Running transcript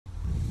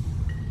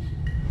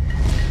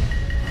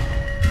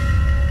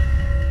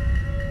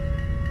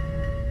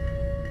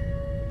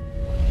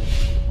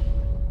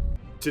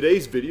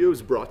Today's video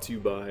is brought to you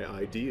by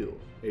Ideal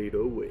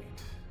 808.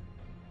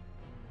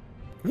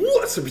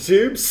 What's up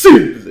YouTube?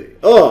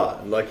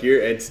 SimplyUnlucky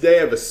here, and today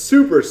I have a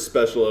super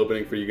special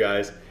opening for you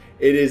guys.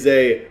 It is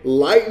a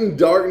Light and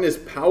Darkness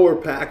Power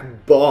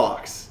Pack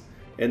box.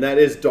 And that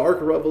is Dark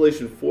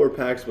Revelation 4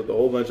 packs with a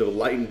whole bunch of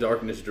Light and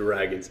Darkness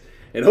dragons.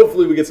 And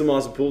hopefully we get some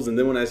awesome pulls, and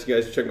then when I ask you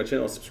guys to check my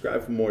channel,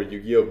 subscribe for more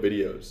Yu-Gi-Oh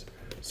videos.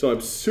 So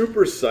I'm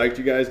super psyched,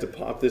 you guys, to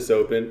pop this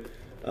open.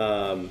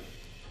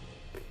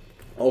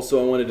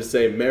 Also, I wanted to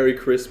say Merry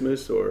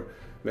Christmas or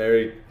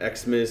Merry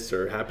Xmas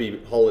or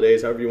Happy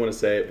Holidays, however you want to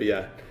say it. But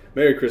yeah,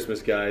 Merry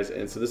Christmas, guys.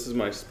 And so this is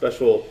my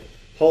special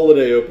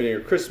holiday opening or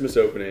Christmas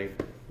opening.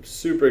 I'm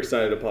super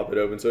excited to pop it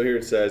open. So here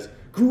it says,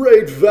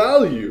 great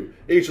value!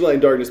 Each Light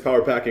and Darkness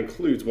Power Pack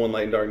includes 1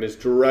 Light and Darkness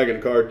Dragon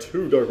card,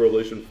 2 Dark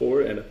Revelation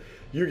 4, and a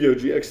Yu-Gi-Oh!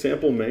 GX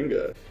sample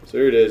manga. So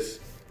here it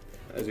is.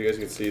 As you guys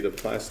can see, the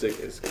plastic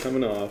is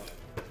coming off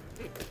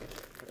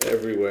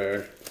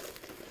everywhere.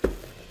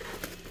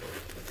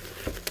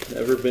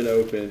 Never been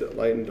opened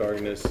Light and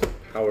Darkness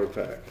Power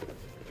Pack.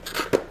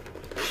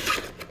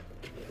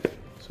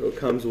 So it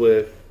comes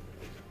with,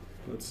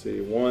 let's see,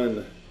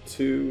 1,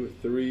 2,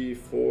 3,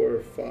 4,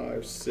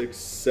 5, 6,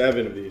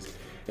 7 of these.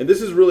 And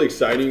this is really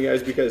exciting, you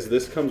guys, because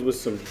this comes with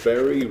some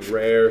very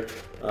rare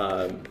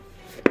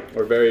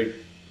or very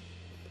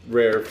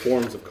rare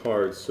forms of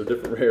cards, so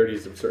different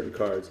rarities of certain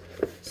cards.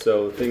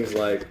 So things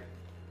like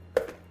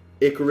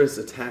Icarus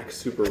Attack,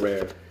 super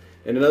rare.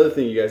 And another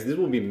thing, you guys, these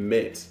will be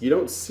mint. You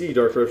don't see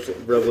Dark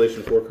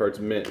Revelation 4 cards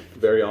mint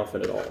very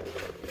often at all.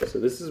 So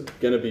this is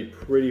going to be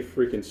pretty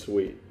freaking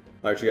sweet.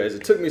 Alright, you guys,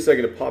 it took me a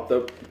second to pop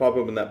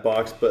open that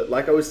box, but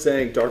like I was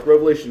saying, Dark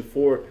Revelation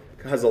 4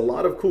 has a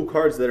lot of cool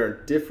cards that are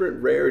in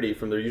different rarity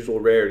from their usual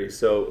rarity.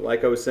 So,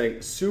 like I was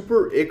saying,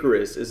 Super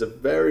Icarus is a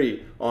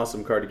very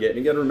awesome card to get. And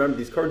you got to remember,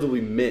 these cards will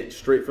be mint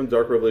straight from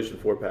Dark Revelation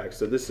 4 packs.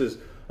 So this is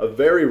a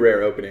very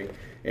rare opening.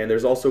 And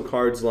there's also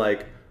cards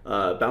like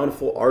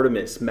Bountiful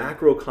Artemis,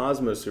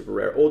 Macrocosmos super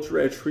rare, Ultra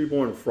Rare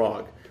Treeborn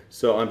Frog.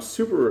 So I'm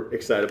super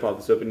excited to pop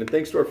this open. And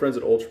thanks to our friends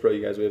at Ultra Pro,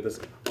 you guys, we have this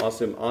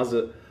awesome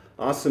Asuna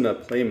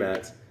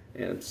playmat.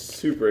 And I'm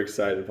super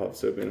excited to pop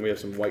this open. We have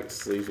some white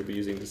sleeves we'll be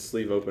using to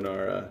sleeve open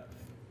our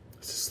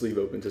sleeve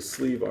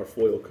our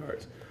foil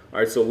cards.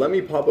 Alright, so let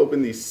me pop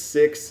open these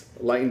 6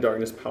 Light and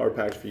Darkness Power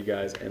Packs for you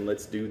guys, and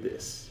let's do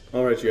this.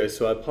 Alright, you guys,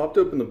 so I popped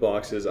open the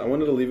boxes. I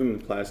wanted to leave them in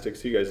plastic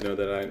so you guys know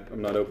that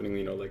I'm not opening,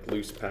 you know, like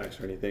loose packs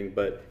or anything.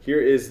 But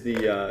here is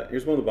the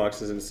here's one of the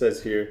boxes, and it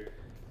says here,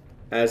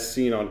 as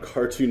seen on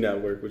Cartoon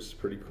Network, which is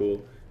pretty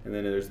cool. And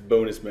then there's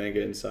bonus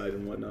manga inside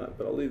and whatnot,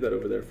 but I'll leave that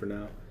over there for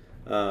now.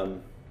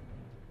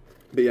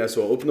 But yeah,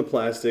 so I'll open the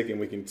plastic and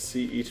we can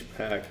see each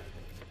pack.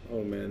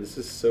 Oh man, this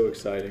is so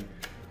exciting.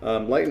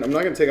 I'm not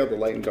going to take out the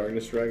Light and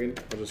Darkness Dragon.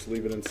 I'll just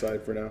leave it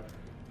inside for now.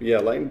 But yeah,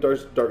 Light and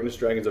Darkness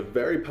Dragon is a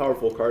very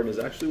powerful card and is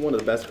actually one of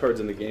the best cards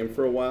in the game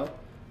for a while.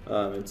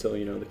 Until,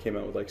 you know, they came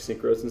out with like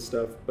synchros and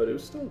stuff. But it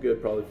was still good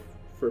probably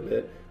for a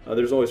bit.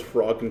 There's always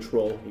Frog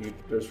Control.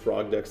 There's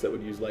Frog decks that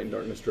would use Light and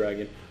Darkness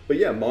Dragon. But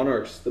yeah,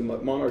 Monarchs, the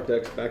Monarch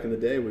decks back in the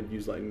day would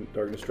use Light and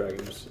Darkness Dragon.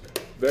 It was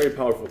a very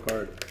powerful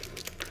card.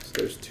 So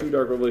there's 2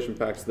 Dark Revelation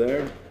packs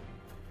there.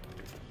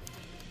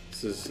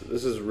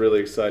 This is really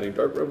exciting.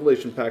 Dark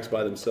Revelation packs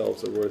by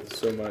themselves are worth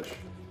so much.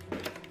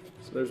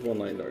 So there's 1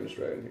 Light and Darkness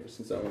Dragon here.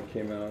 Since that one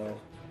came out, I'll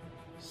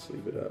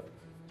sleeve it up.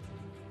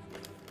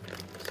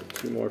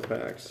 So 2 more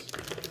packs.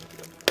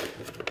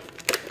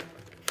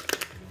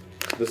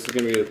 This is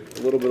going to be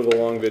a little bit of a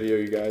long video,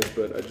 you guys,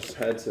 but I just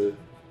had to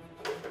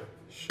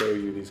show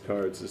you these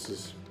cards. This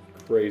is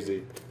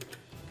crazy.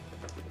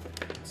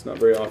 It's not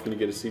very often you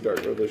get to see Dark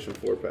Revelation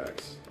 4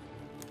 packs.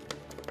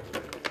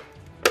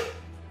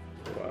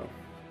 Wow.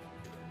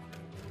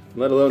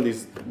 Let alone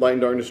these Light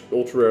and Darkness,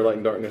 Ultra Rare Light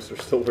and Darkness are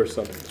still worth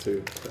something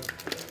too. So.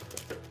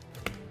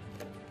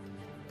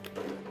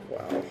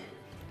 Wow.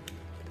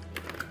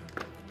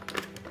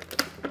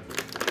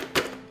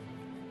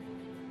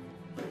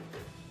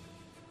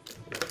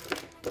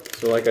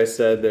 So like I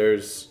said,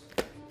 there's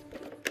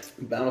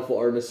Bountiful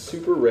Artemis,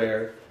 super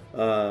rare.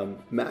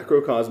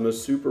 Macrocosmos,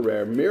 super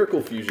rare.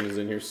 Miracle Fusion is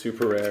in here,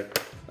 super rare.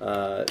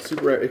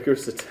 Super rare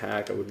Icarus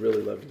Attack. I would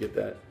really love to get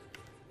that.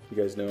 You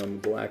guys know I'm a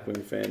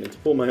Blackwing fan, and to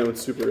pull my own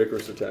Super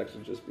Icarus Attack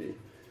would just be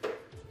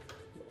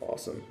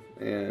awesome.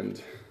 And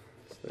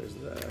so there's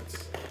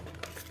that.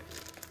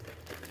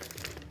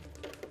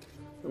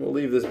 And we'll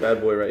leave this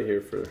bad boy right here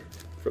for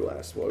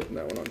last. We'll open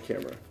that one on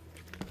camera.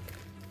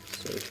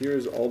 So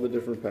here's all the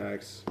different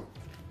packs.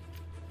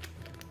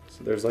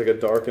 So there's like a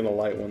dark and a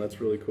light one. That's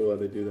really cool how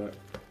they do that.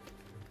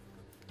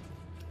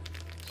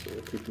 So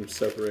we'll keep them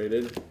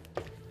separated.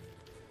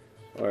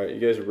 Alright,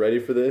 you guys ready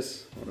for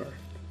this? On our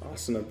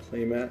Asuna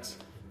playmats.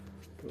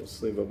 We'll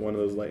sleeve up one of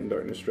those Light and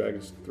Darkness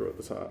Dragons and throw it at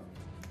the top.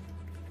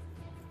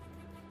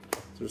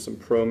 So there's some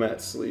Pro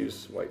Mat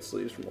sleeves, white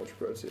sleeves from Ultra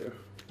Pro too.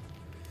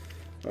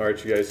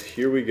 Alright, you guys,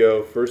 here we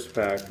go. First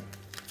pack.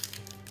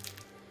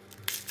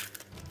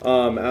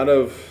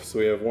 So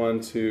we have 1,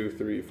 2,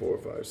 3, 4,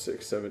 5,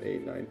 6, 7,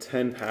 8, 9,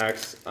 10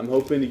 packs. I'm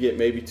hoping to get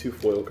maybe 2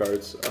 foil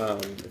cards.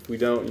 If we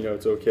don't, you know,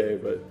 it's okay,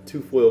 but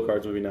 2 foil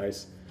cards would be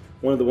nice.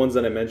 One of the ones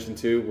that I mentioned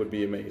too would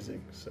be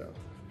amazing. So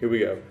here we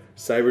go.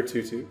 Cyber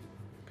Tutu,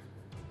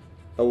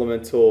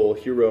 Elemental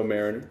Hero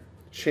Mariner,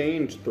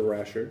 Change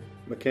Thrasher,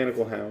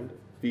 Mechanical Hound,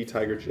 V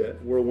Tiger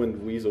Jet,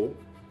 Whirlwind Weasel.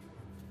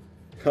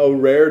 Oh,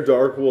 rare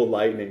Darkwool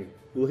Lightning.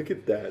 Look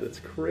at that. That's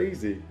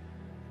crazy.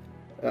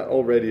 That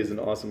already is an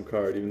awesome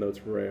card, even though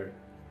it's rare.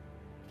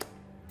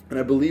 And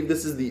I believe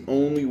this is the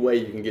only way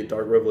you can get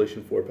Dark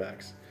Revelation 4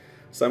 packs.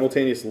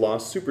 Simultaneous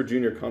Loss, Super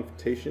Junior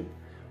Confrontation,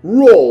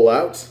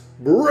 Rollout,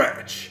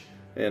 Bretch,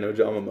 and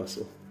Ojama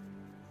Muscle.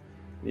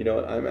 You know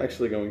what? I'm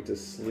actually going to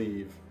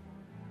sleeve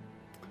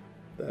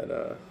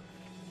that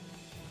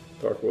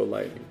Dark World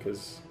Lightning,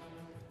 because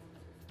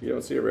you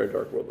don't see a rare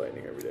Dark World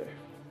Lightning every day.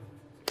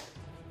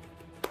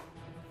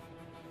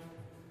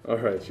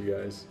 Alright, you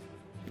guys.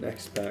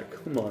 Next pack.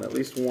 Come on, at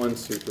least one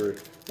super,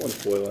 one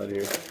foil out of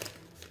here.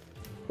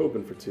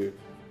 Hoping for 2.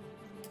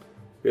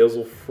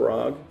 Basil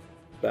Frog,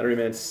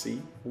 Batteryman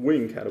C,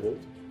 Wing Catapult,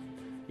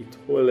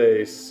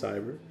 Etoile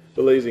Cyber,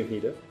 Blazing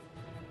Hita,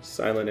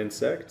 Silent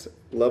Insect,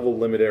 Level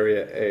Limit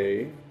Area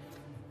A.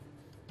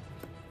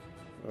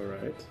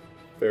 Alright.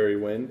 Fairy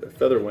Wind,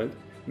 Feather Wind,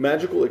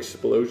 Magical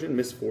Explosion,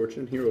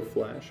 Misfortune, Hero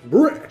Flash,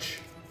 Bretch!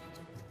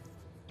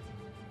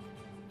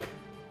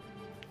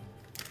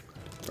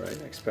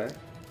 Alright, next pack.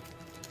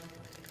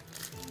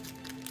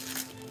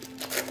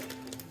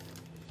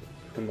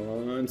 Come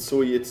on,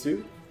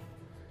 Soyitsu,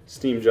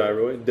 Steam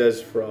Gyroid,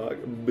 Des Frog,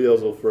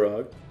 Basil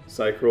Frog,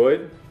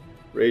 Psychroid,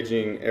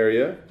 Raging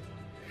Area,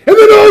 and then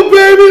oh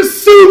baby,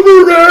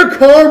 super rare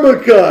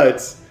Karma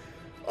Cut!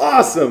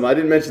 Awesome! I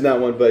didn't mention that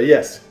one, but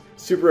yes,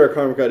 super rare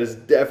Karma Cut is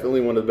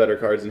definitely one of the better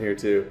cards in here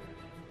too.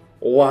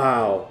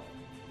 Wow.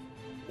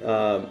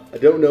 I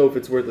don't know if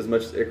it's worth as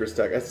much as Icarus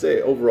Attack. I'd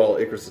say overall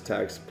Icarus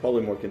Attack's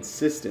probably more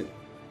consistent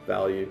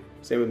value.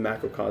 Same with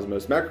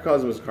Macrocosmos.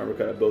 Macrocosmos and Karma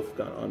Cut have both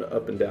gone on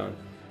up and down.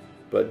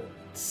 But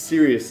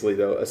seriously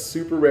though, a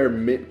super rare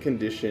mint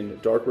condition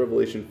Dark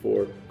Revelation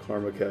 4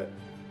 Karma Cut.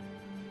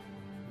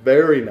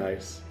 Very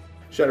nice.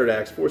 Shattered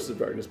Axe, Forces of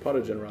Darkness, Pot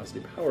of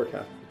Generosity, Power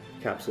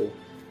Capsule,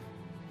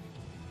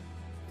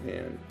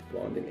 and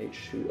Bonding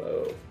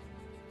H2O.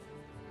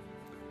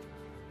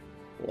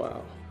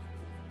 Wow.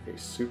 A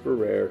super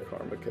rare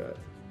Karma Cut.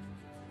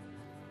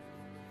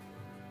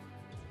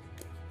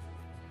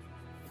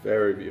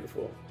 Very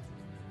beautiful.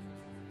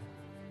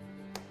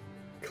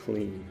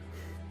 Clean.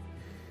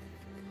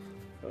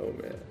 Oh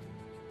man.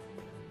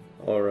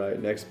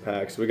 Alright, next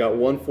pack. So we got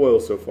 1 foil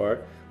so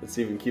far. Let's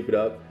see if we can keep it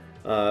up.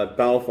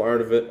 Battle for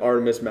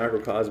Artemis,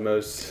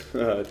 Macrocosmos,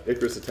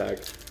 Icarus Attack.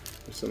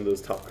 There's some of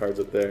those top cards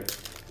up there.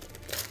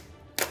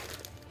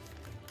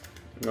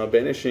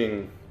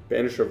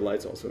 Banisher of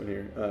Light's also in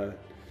here.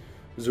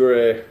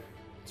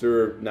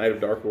 Zur Knight of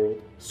Dark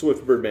World,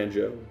 Swiftbird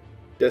Banjo,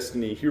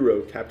 Destiny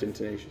Hero Captain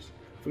Tenacious,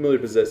 Familiar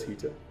Possessed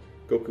Hita,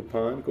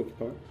 Gokupan,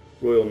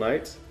 Royal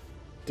Knight,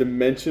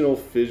 Dimensional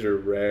Fissure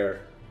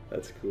Rare.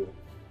 That's cool.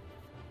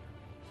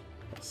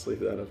 I'll sleeve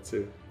that up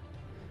too.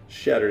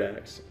 Shattered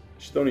Axe,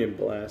 Chthonian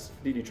Blast,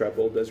 DD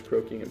Trapple, Desert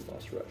Croaking, and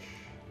Boss Rush.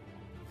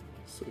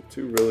 So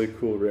 2 really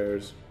cool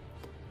rares.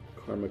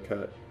 Karma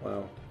Cut.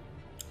 Wow.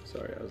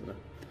 Sorry, I was not.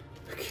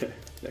 Okay,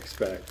 next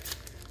pack.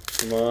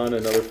 Come on,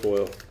 another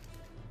foil.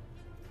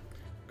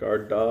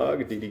 Guard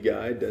Dog, DD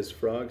Guy, Des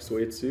Frog,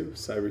 Suetsu,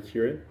 Cyber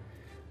Kirin.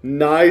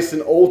 Nice,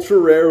 an ultra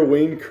rare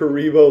Winged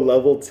Karibo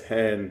level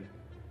 10.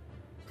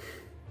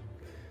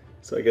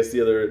 So I guess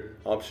the other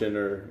option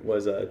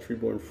was a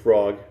Treeborn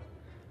Frog,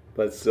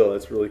 but still,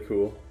 that's really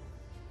cool.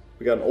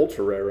 We got an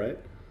ultra rare, right?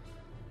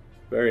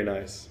 Very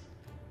nice.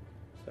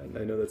 And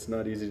I know that's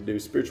not easy to do.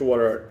 Spiritual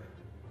Water Art,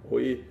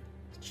 Oi,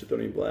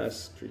 Chthonian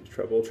Blast, Street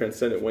Trouble,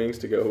 Transcendent Wings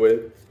to go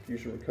with,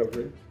 Fusion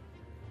Recovery.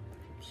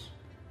 Oops.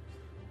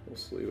 We'll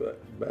sleeve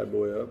that bad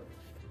boy up.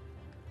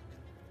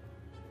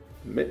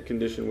 Mint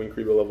Condition Wing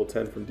Karibo level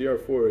 10 from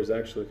DR4 is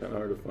actually kind of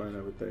hard to find, I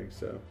would think,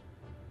 so.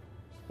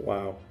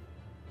 Wow.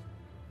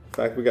 In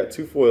fact, we got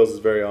 2 foils is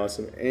very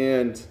awesome,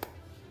 and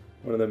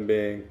one of them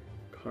being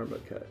Karma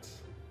Cut.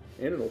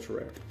 And an ultra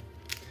rare.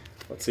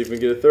 Let's see if we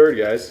can get a third,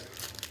 guys.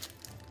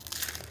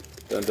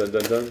 Dun dun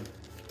dun dun.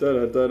 Dun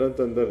dun dun dun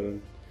dun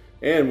dun.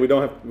 And we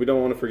don't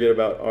want to forget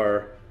about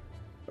our.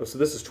 Oh, so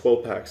this is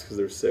 12 packs because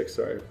there's 6.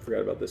 Sorry, I forgot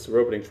about this. So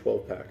we're opening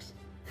 12 packs.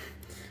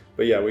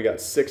 But yeah, we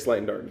got 6 Light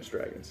and Darkness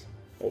Dragons.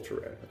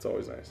 Ultra rare. That's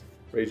always nice.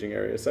 Raging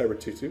Area, Cyber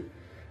Tutu,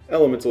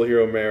 Elemental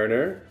Hero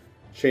Mariner,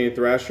 Chain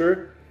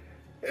Thrasher.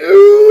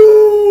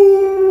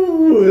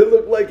 Ooh! It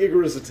looked like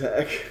Icarus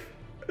Attack.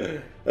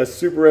 A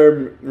super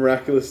rare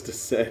Miraculous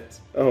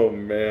Descent. Oh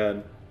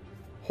man.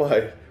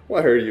 Why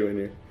are you in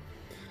here?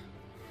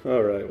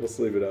 Alright, we'll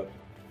sleeve it up.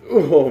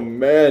 Oh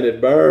man, it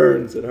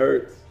burns. It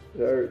hurts.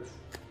 It hurts.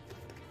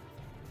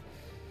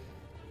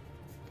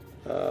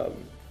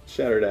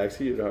 Shattered Axe,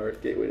 Heated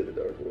Heart, Gateway to the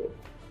Dark World.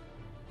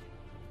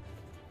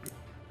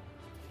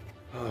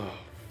 Oh,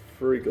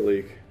 Freak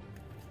Leak.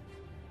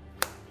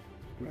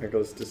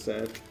 Miraculous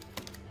Descent.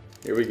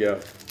 Here we go.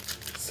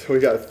 So we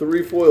got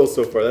 3 foils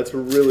so far. That's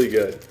really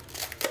good.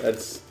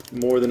 That's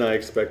more than I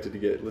expected to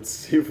get. Let's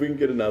see if we can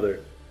get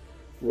another.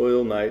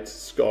 Royal Knight,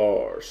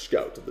 Scar,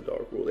 Scout of the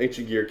Dark World.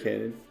 Ancient Gear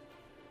Cannon.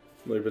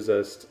 Familiar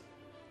Possessed,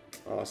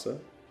 Asa.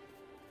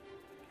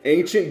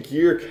 Ancient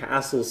Gear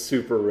Castle,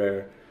 super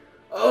rare.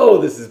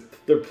 Oh,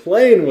 they're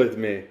playing with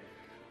me.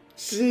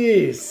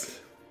 Jeez.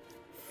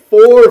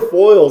 4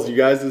 foils, you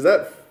guys. Is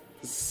that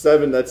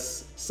 7?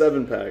 That's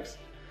 7 packs.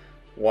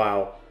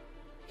 Wow.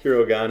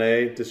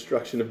 Hirogane,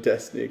 Destruction of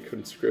Destiny,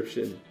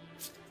 Conscription,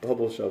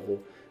 Bubble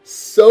Shuffle.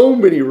 So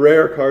many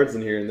rare cards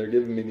in here, and they're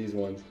giving me these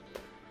ones.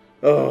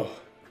 Oh.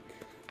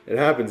 It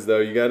happens, though.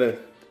 You gotta...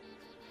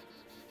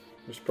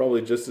 There's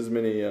probably just as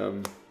many...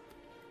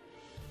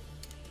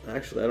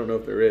 Actually, I don't know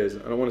if there is.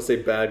 I don't want to say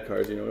bad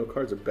cards. You know, no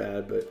cards are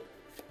bad, but...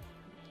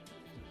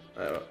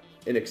 I don't know.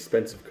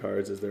 Inexpensive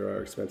cards as there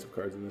are expensive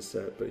cards in this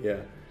set. But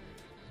yeah.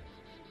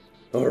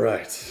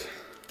 Alright.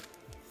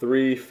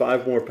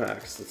 5 more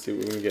packs. Let's see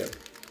what we can get.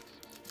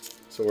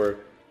 So we're a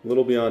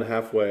little beyond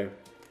halfway.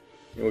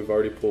 And we've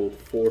already pulled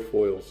 4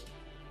 foils.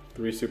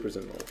 3 supers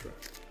and an ultra.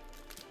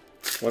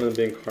 One of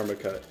them being Karma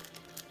Cut.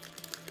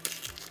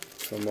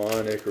 Come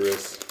on,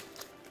 Icarus.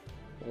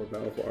 Or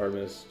Bountiful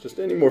Artemis. Just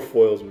any more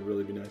foils would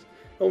really be nice.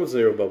 Almost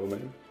 0 Bubble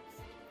Man.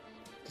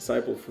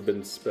 Disciple of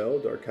Forbidden Spell,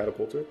 Dark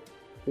Catapulter.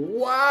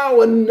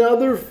 Wow,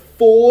 another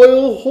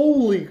foil!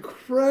 Holy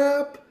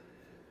crap!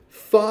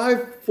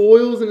 5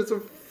 foils and it's a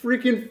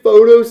freaking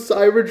Photo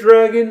Cyber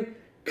Dragon?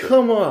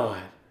 Come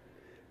on!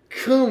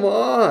 Come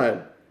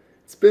on!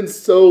 It's been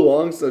so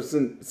long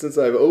since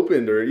I've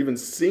opened or even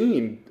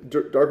seen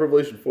Dark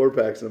Revelation 4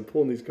 packs and I'm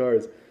pulling these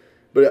cards.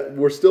 But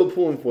we're still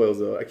pulling foils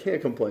though. I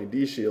can't complain.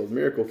 D-Shield,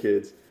 Miracle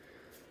Kids.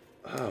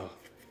 Oh.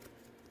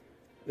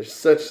 There's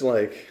such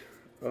like...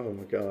 Oh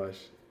my gosh.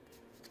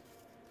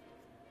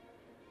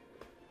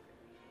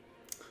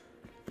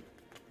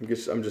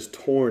 I'm just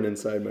torn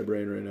inside my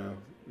brain right now.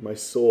 My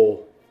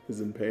soul is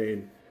in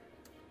pain.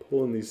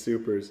 Pulling these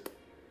supers.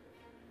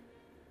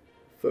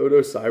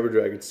 Photo Cyber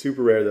Dragon,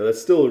 super rare though.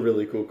 That's still a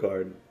really cool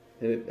card,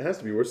 and it has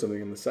to be worth something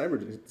in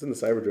the It's in the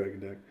Cyber Dragon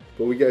deck.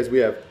 But we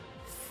have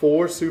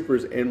 4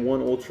 supers and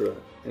 1 ultra,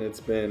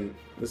 and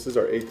this is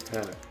our 8th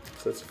pack.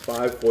 So that's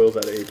 5 foils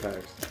out of 8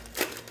 packs.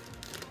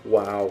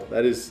 Wow,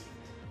 that's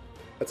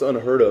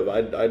unheard of.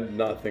 I did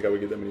not think I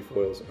would get that many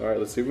foils. All right,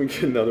 let's see if we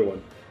can get another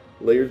one.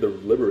 Layered the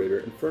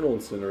Liberator, Infernal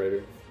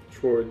Incinerator,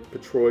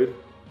 Petroid,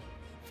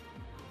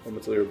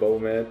 Moments Later Bubble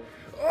Man.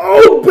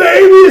 Oh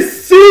baby,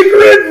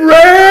 secret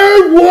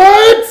rare?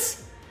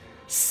 What?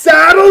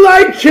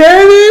 Satellite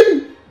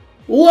Cannon?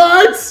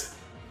 What?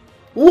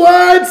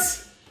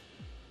 What?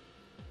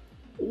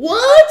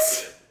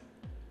 What?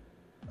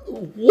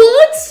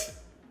 What?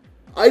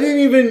 I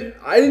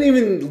didn't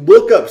even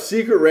look up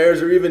secret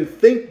rares or even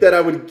think that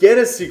I would get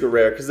a secret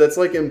rare because that's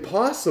like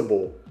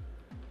impossible.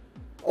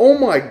 Oh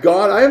my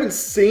god, I haven't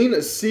seen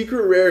a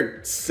secret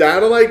rare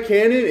Satellite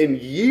Cannon in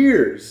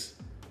years.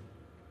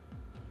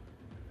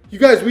 You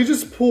guys, we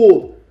just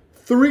pulled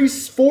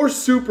 4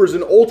 supers,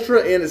 an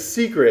ultra, and a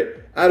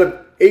secret out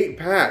of 8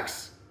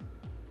 packs.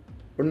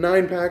 Or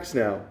 9 packs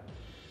now.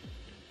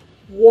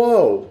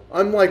 Whoa,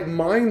 I'm like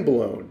mind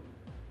blown.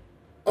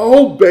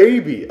 Oh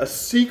baby, a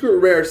secret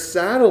rare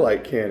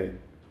Satellite Cannon.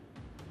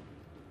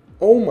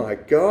 Oh my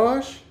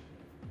gosh.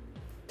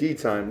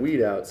 D-time,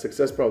 weed out,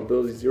 success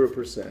probability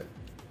 0%.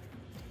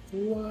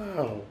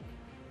 Wow.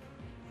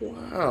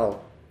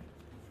 Wow.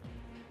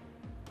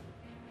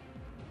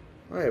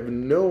 I have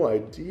no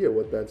idea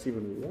what that's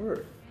even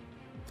worth.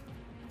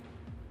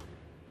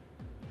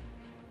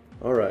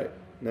 Alright,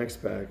 next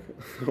pack.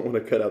 I don't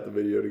want to cut out the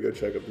video to go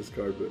check up this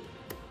card, but...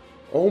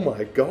 Oh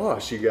my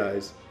gosh, you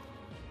guys.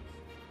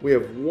 We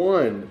have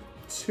 1,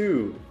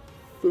 2,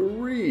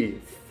 3,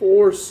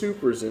 4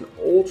 supers, an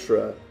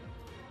ultra,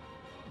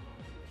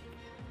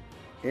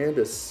 and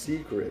a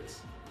secret.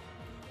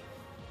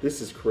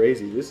 This is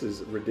crazy. This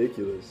is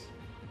ridiculous.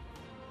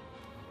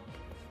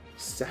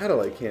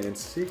 Satellite Cannon,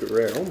 secret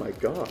rare. Oh my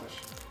gosh.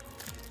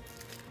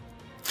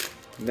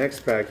 Next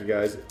pack, you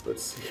guys.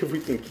 Let's see if we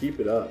can keep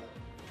it up.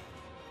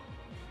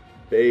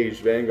 Beige,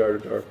 Vanguard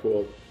of Dark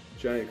World,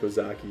 Giant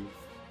Kozaki,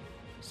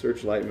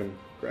 Search Lightman,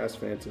 Grass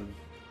Phantom,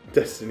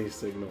 Destiny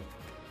Signal.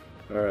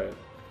 Alright.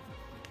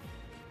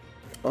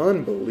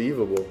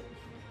 Unbelievable.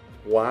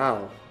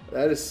 Wow.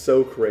 That is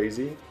so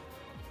crazy.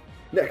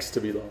 Next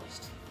to be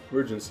lost.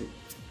 Emergency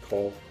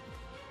call.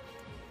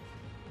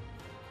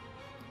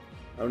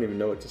 I don't even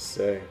know what to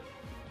say.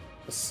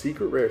 A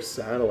secret rare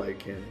Satellite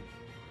Cannon.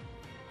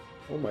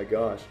 Oh my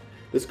gosh.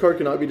 This card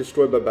cannot be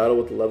destroyed by battle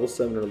with a level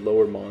 7 or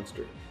lower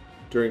monster.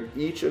 During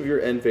each of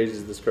your end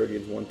phases, this card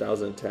gains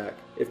 1000 attack.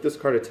 If this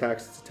card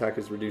attacks, its attack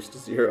is reduced to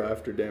 0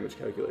 after damage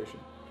calculation.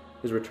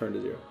 Is returned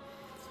to 0.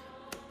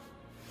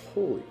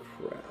 Holy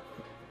crap.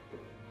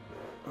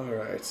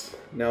 Alright.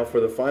 Now for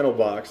the final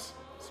box.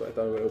 So I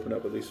thought I would open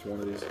up at least one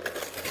of these.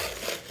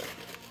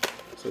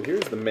 So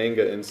here's the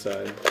manga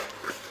inside.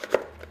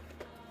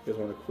 You guys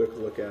want a quick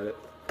look at it?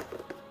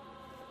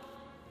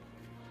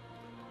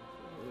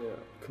 Yeah.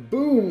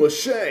 Kaboom! A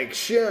shank!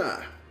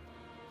 Sha!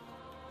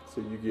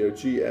 So Yu-Gi-Oh!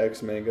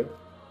 GX manga.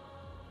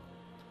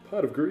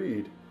 Pot of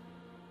Greed.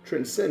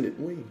 Transcendent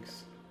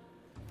Wings.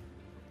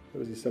 What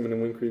was he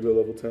summoning Wing Kribo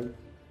level 10?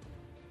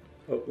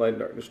 Oh, Light and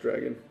Darkness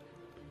Dragon.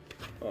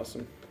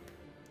 Awesome.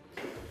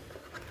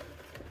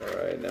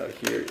 Alright, now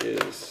here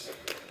is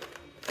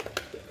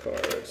the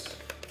cards.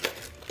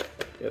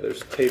 Yeah,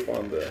 there's tape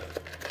on the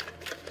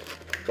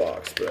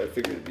box, but I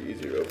figured it'd be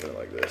easier to open it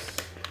like this.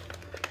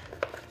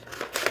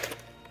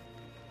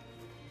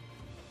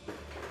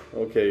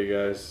 Okay, you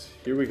guys,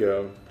 here we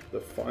go. The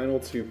final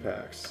 2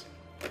 packs.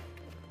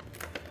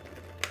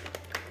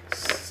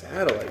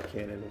 Satellite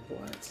cannon,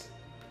 what?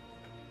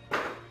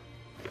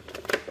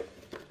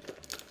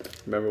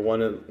 Remember,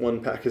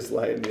 one pack is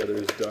light and the other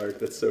is dark.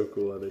 That's so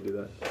cool how they do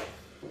that.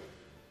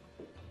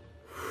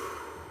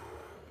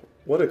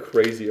 What a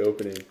crazy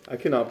opening. I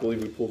cannot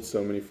believe we pulled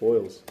so many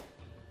foils.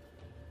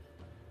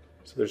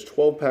 So there's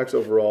 12 packs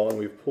overall, and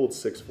we've pulled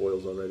 6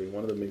 foils already.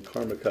 One of them being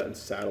Karma Cut and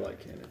Satellite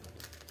Cannon.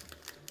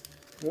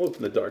 We'll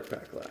open the dark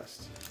pack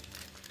last.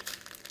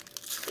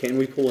 Can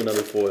we pull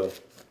another foil?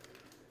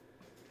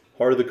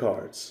 Heart of the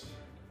Cards.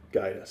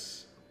 Guide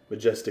Us.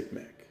 Majestic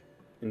Mech.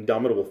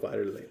 Indomitable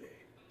Fighter Lele.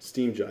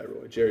 Steam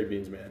Gyroid. Jerry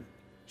Beansman.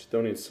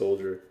 Chthonian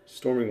Soldier.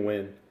 Storming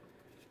Wind.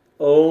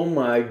 Oh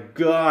my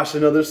gosh,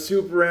 another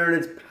super rare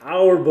and it's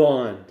Power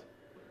Bond.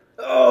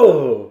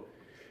 Oh,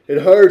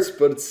 it hurts,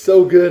 but it's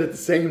so good at the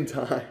same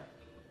time.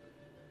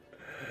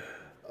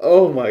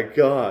 Oh my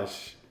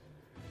gosh.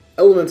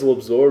 Elemental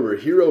Absorber,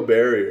 Hero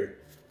Barrier,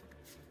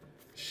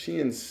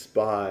 Sheehan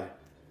Spy.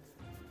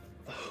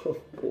 Oh,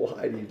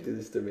 why do you do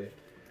this to me?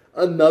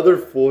 Another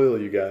foil,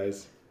 you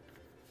guys.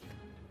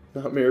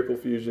 Not Miracle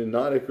Fusion,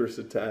 not Icarus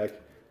Attack,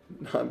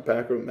 not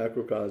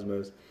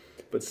Macrocosmos,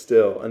 but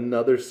still,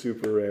 another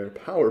super rare.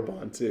 Power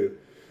Bond, too.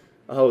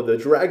 Oh, the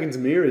Dragon's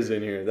Mirror is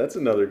in here. That's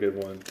another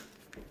good one.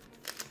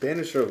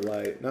 Banisher of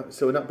Light. Not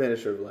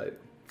Banisher of Light.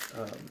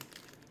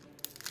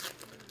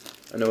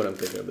 I know what I'm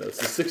thinking of, though. It's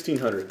the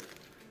 1600,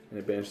 and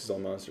it banishes all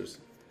monsters.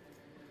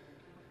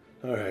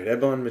 Alright,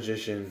 Ebon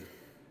Magician,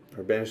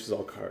 or banishes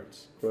all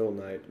cards. Royal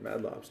Knight,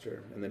 Mad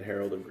Lobster, and then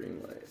Herald of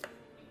Green Light.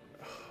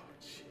 Oh,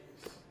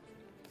 jeez.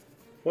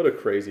 What a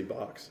crazy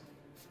box.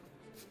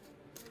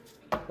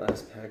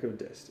 Last pack of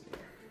Destiny.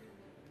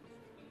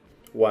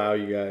 Wow,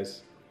 you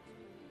guys.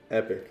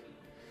 Epic.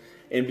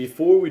 And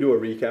before we do a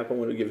recap, I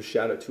want to give a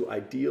shout out to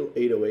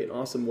Ideal808, an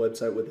awesome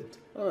website with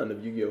a ton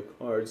of Yu-Gi-Oh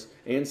cards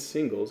and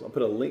singles. I'll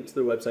put a link to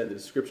their website in the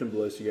description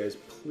below, so you guys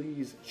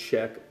please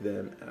check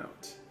them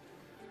out.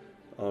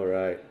 All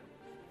right.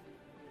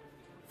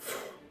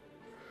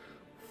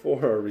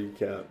 For our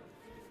recap.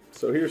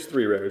 So here's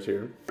 3 rares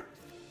here.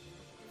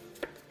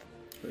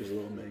 There's a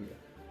little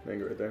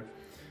manga right there.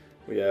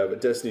 We have a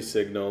Destiny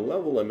Signal,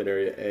 Level Limit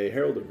Area A,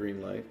 Herald of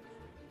Green Light.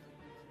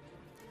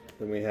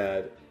 Then we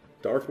had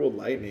Dark World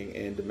Lightning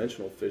and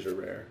Dimensional Fissure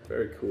Rare.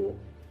 Very cool.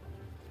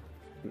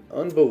 An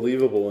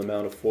unbelievable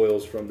amount of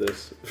foils from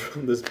this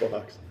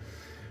box.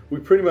 We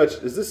pretty much,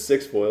 is this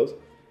 6 foils?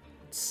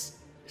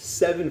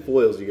 7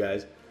 foils, you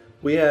guys.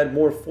 We had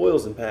more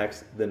foils in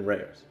packs than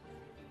rares.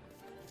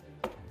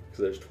 Because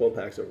there's 12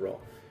 packs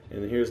overall.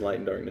 And then here's Light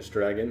and Darkness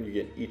Dragon. You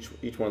get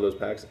each one of those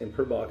packs. And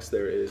per box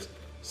there is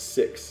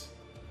 6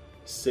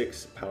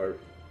 power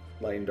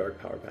light and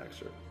dark power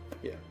packs.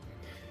 Yeah.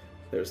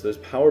 There's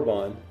Power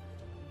Bond,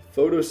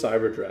 Photo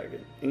Cyber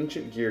Dragon,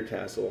 Ancient Gear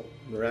Castle,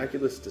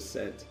 Miraculous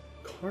Descent,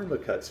 Karma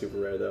Cut super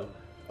rare though.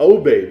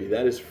 Oh baby,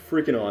 that is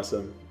freaking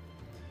awesome.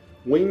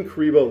 Wing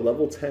Kribo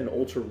level 10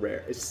 ultra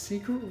rare. A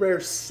secret rare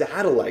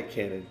satellite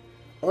cannon.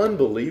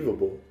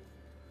 Unbelievable.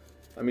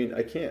 I mean,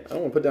 I don't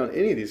want to put down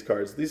any of these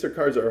cards. These are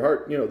cards that are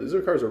hard, these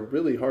are cards that are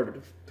really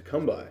hard to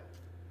come by.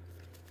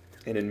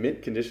 And in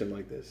mint condition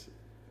like this.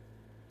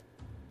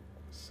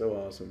 So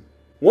awesome.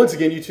 Once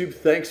again, YouTube,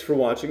 thanks for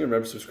watching. And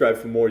remember to subscribe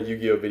for more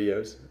Yu-Gi-Oh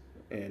videos.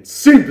 And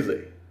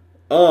Simply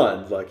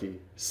Unlucky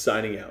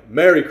signing out.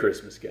 Merry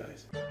Christmas,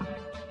 guys.